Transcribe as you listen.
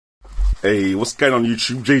Hey, what's going on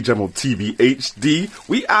YouTube? Jamo TV HD.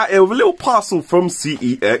 We are here with a little parcel from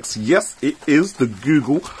CEX. Yes, it is the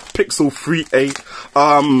Google Pixel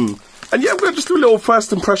 3a. And yeah, we're going to just do a little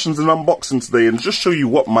first impressions and unboxing today and just show you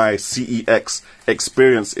what my CEX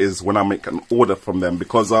experience is when I make an order from them.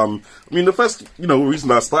 Because, I mean, the first,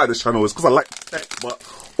 reason I started this channel is because I like tech,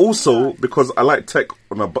 but also because I like tech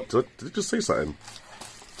on a... Did it just say something?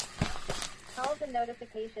 Calls and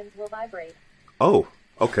notifications will vibrate. Oh,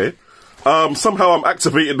 okay. Somehow I'm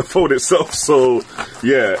activating the phone itself, so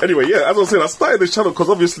yeah. Anyway, yeah, as I was saying, I started this channel because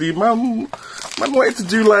obviously, man wanted to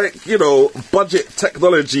do like, budget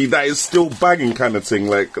technology that is still banging kind of thing.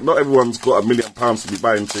 Like, not everyone's got £1 million to be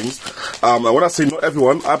buying things. And when I say not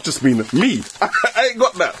everyone, I've just mean me. I ain't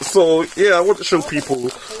got that. So yeah, I want to show people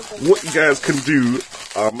what you guys can do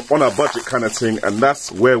on a budget kind of thing, and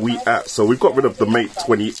that's where we at. So we've got rid of the Mate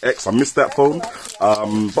 20X. I missed that phone,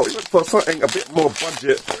 but we went for something a bit more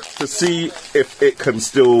budget to see if it can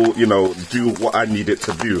still, do what I need it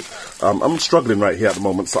to do. I'm struggling right here at the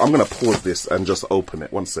moment, so I'm gonna pause this and just open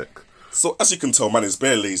it. One sec. So as you can tell, man, it's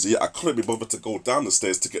bare lazy. I couldn't be bothered to go down the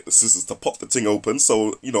stairs to get the scissors to pop the thing open.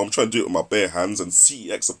 So, I'm trying to do it with my bare hands, and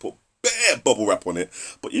CEX have put bare bubble wrap on it.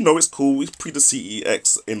 But it's cool. It's pre the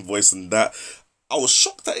CEX invoice and that. I was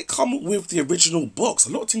shocked that it come with the original box.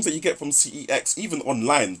 A lot of things that you get from CEX, even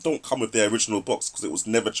online, don't come with their original box because it was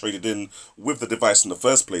never traded in with the device in the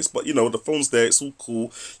first place. But, the phone's there. It's all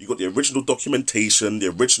cool. You got the original documentation, the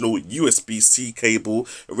original USB-C cable,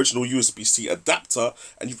 original USB-C adapter,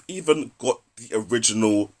 and you've even got the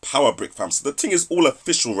original power brick, fam. So the thing is all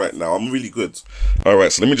official right now. I'm really good.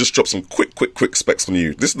 Alright, so let me just drop some quick specs on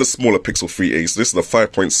you. This is the smaller Pixel 3a. So this is the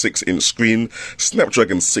 5.6 inch screen,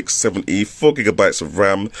 Snapdragon 670, 4GB of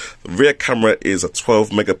RAM. The rear camera is a 12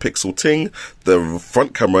 megapixel ting. The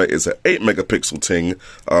front camera is an 8 megapixel ting.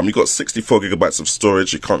 You got 64GB of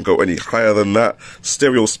storage. You can't go any higher than that.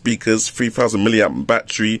 Stereo speakers, 3000 milliamp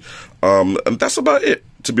battery. And that's about it,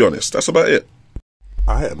 to be honest. That's about it.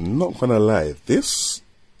 I am not gonna lie, this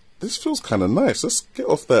feels kind of nice. Let's get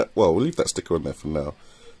off that, well, we'll leave that sticker on there for now.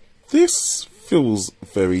 This feels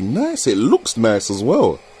very nice. It looks nice as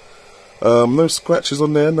well. No scratches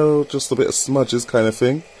on there, no, just a bit of smudges kind of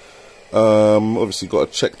thing. Obviously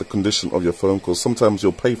got to check the condition of your phone, because sometimes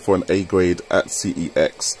you'll pay for an A grade at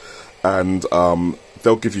CEX and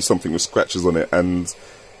they'll give you something with scratches on it, and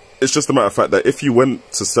it's just a matter of fact that if you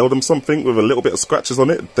went to sell them something with a little bit of scratches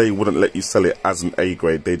on it, they wouldn't let you sell it as an A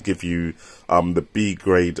grade. They'd give you the B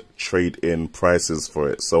grade trade-in prices for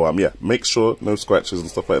it. So yeah, make sure no scratches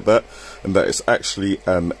and stuff like that, and that it's actually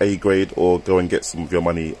an A grade, or go and get some of your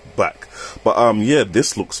money back. But yeah,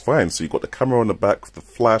 this looks fine. So you've got the camera on the back with the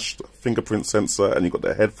flashed fingerprint sensor, and you've got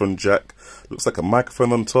the headphone jack. Looks like a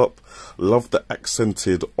microphone on top. Love the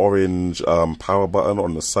accented orange power button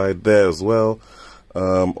on the side there as well.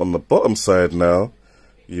 On the bottom side now,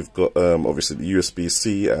 you've got obviously the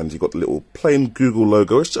USB-C, and you've got the little plain Google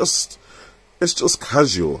logo. It's just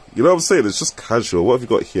casual. You know what I'm saying? It's just casual. What have you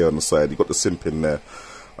got here on the side? You've got the SIM pin there.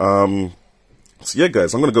 So yeah,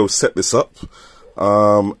 guys, I'm gonna go set this up,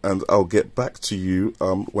 and I'll get back to you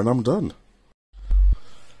when I'm done.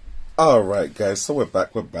 Alright guys, so we're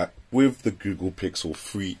back with the Google Pixel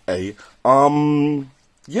 3a.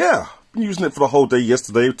 Yeah, been using it for the whole day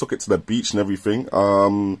yesterday. Took it to the beach and everything.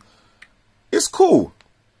 It's cool.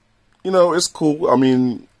 It's cool. I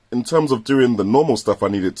mean, in terms of doing the normal stuff I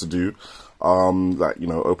needed to do, like,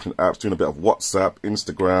 opening apps, doing a bit of WhatsApp,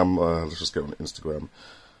 Instagram, let's just get on Instagram.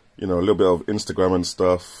 A little bit of Instagram and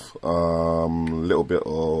stuff, a little bit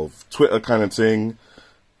of Twitter kind of thing.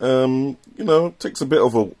 Takes a bit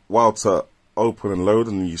of a while to open and load,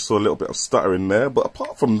 and you saw a little bit of stuttering there. But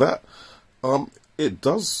apart from that, it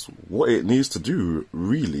does what it needs to do,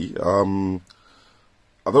 really.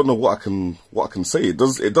 I don't know what I can say. It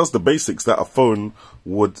does the basics that a phone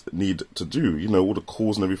would need to do. All the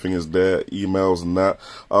calls and everything is there, emails and that.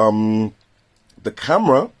 The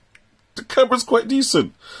camera's quite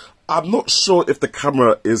decent. I'm not sure if the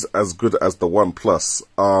camera is as good as the OnePlus.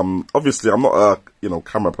 Obviously, I'm not a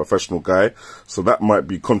camera professional guy, so that might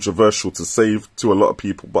be controversial to say to a lot of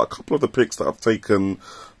people. But a couple of the pics that I've taken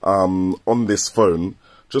on this phone,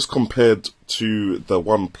 just compared to the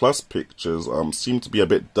OnePlus pictures, seem to be a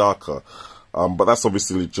bit darker. But that's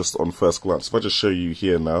obviously just on first glance. If I just show you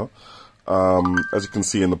here now, as you can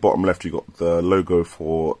see in the bottom left, you got the logo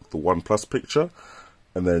for the OnePlus picture.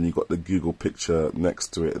 And then you got the Google picture next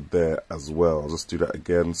to it there as well. I'll just do that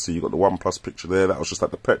again. So you got the OnePlus picture there. That was just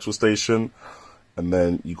at the petrol station. And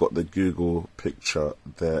then you got the Google picture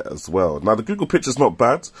there as well. Now the Google picture's not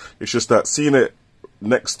bad. It's just that seeing it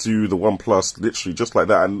next to the OnePlus, literally just like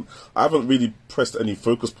that. And I haven't really pressed any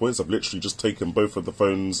focus points. I've literally just taken both of the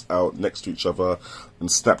phones out next to each other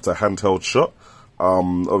and snapped a handheld shot.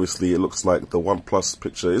 Obviously, it looks like the OnePlus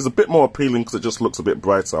picture is a bit more appealing because it just looks a bit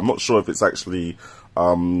brighter. I'm not sure if it's actually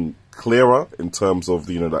clearer in terms of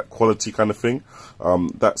the, that quality kind of thing.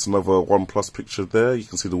 That's another OnePlus picture there. You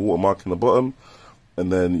can see the watermark in the bottom.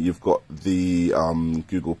 And then you've got the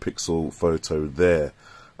Google Pixel photo there.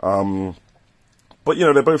 But,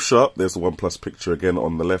 they're both sharp. There's the OnePlus picture again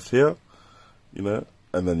on the left here,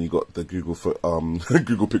 and then you got the Google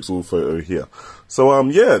Google Pixel photo here. So,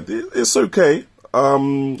 yeah, it's okay. I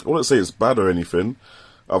wouldn't say it's bad or anything.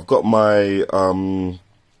 I've got my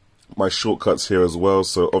my shortcuts here as well.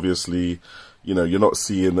 So obviously, you're not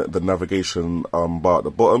seeing the navigation bar at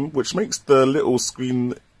the bottom, which makes the little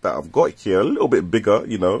screen that I've got here a little bit bigger,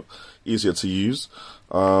 easier to use.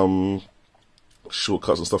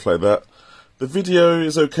 Shortcuts and stuff like that. The video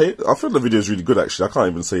is okay. I feel the video is really good, actually. I can't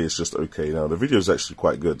even say it's just okay now. The video is actually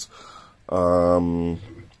quite good.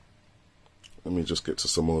 Let me just get to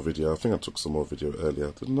some more video. I think I took some more video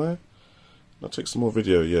earlier, didn't I? I took some more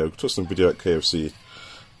video. Yeah, we took some video at KFC.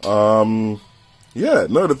 Yeah,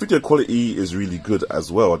 no, the video quality is really good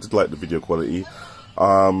as well. I did like the video quality.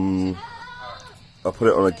 I put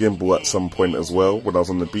it on a gimbal at some point as well when I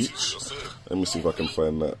was on the beach. Let me see if I can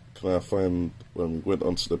find that. Can I find when we went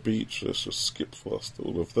onto the beach? Let's just skip past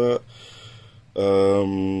all of that.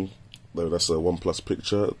 No, that's a OnePlus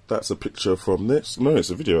picture. That's a picture from this. No,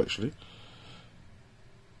 it's a video actually.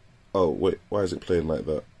 Oh, wait, why is it playing like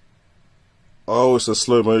that? Oh, it's a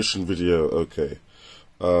slow motion video. Okay.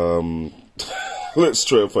 Let's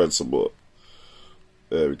try and find some more.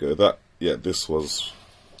 There we go. That's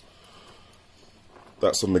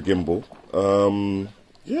on the gimbal.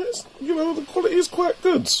 Yes, the quality is quite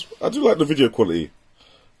good. I do like the video quality.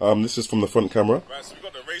 This is from the front camera. Right, so we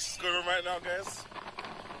got the races going right now, guys.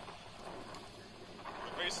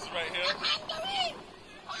 The races right here.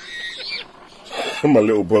 My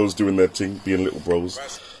little bros doing their thing, being little bros.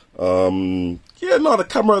 Yeah, no,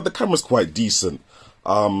 the camera's quite decent.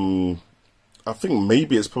 I think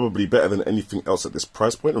maybe it's probably better than anything else at this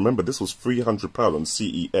price point. Remember, this was £300 on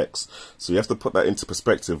CEX, so you have to put that into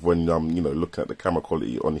perspective when looking at the camera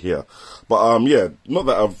quality on here. But yeah, not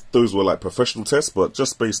that those were like professional tests, but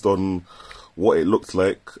just based on what it looked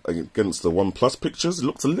like against the OnePlus pictures, it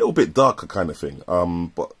looked a little bit darker kind of thing.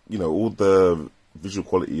 But all the visual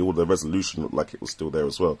quality, all the resolution looked like it was still there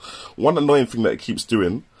as well. One annoying thing that it keeps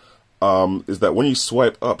doing is that when you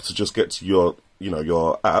swipe up to just get to your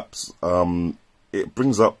apps, it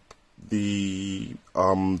brings up the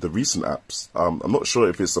recent apps. I'm not sure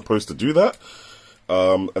if it's supposed to do that,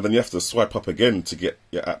 and then you have to swipe up again to get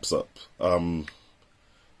your apps up.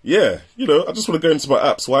 Yeah, I just want to go into my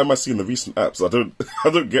apps. Why am I seeing the recent apps? I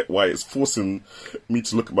don't get why it's forcing me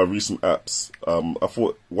to look at my recent apps. I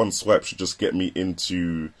thought one swipe should just get me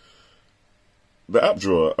into the app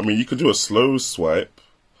drawer. I mean, you could do a slow swipe,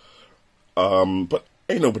 but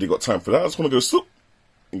ain't nobody got time for that. I just want to go swoop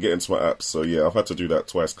and get into my apps. So yeah, I've had to do that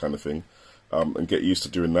twice kind of thing, and get used to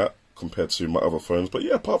doing that compared to my other phones. But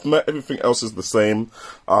yeah, apart from that, everything else is the same.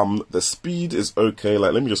 The speed is okay.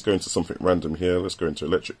 Like, let me just go into something random here. Let's go into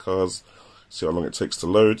electric cars, see how long it takes to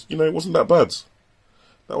load. It wasn't that bad.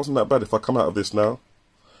 That wasn't that bad. If I come out of this now,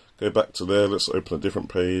 go back to there, let's open a different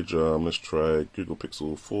page. Let's try Google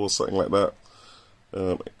Pixel 4, something like that.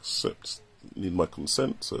 Except need my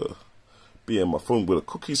consent to be in my phone with the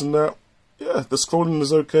cookies and that. Yeah, the scrolling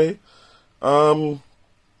is okay. Yeah,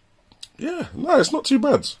 no, it's not too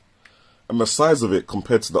bad. And the size of it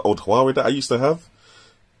compared to the old Huawei that I used to have,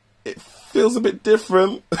 it feels a bit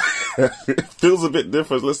different. It feels a bit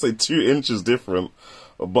different. Let's say 2 inches different.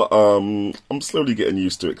 But I'm slowly getting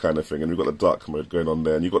used to it kind of thing. And we've got the dark mode going on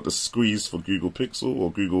there. And you've got the squeeze for Google Pixel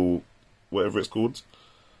or Google whatever it's called.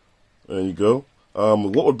 There you go.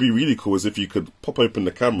 What would be really cool is if you could pop open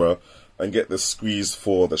the camera and get the squeeze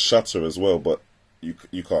for the shutter as well, but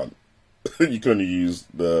you can't. You can only use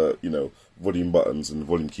the volume buttons and the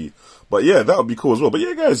volume key. But yeah, that would be cool as well. But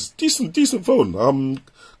yeah, guys, decent phone. I'm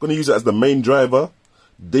gonna use it as the main driver,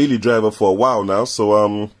 daily driver for a while now.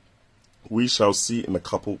 So we shall see in a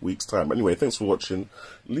couple weeks' time. Anyway, thanks for watching.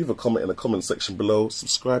 Leave a comment in the comment section below.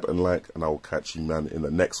 Subscribe and like, and I will catch you, man, in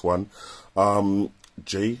the next one. Jamo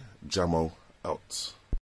out.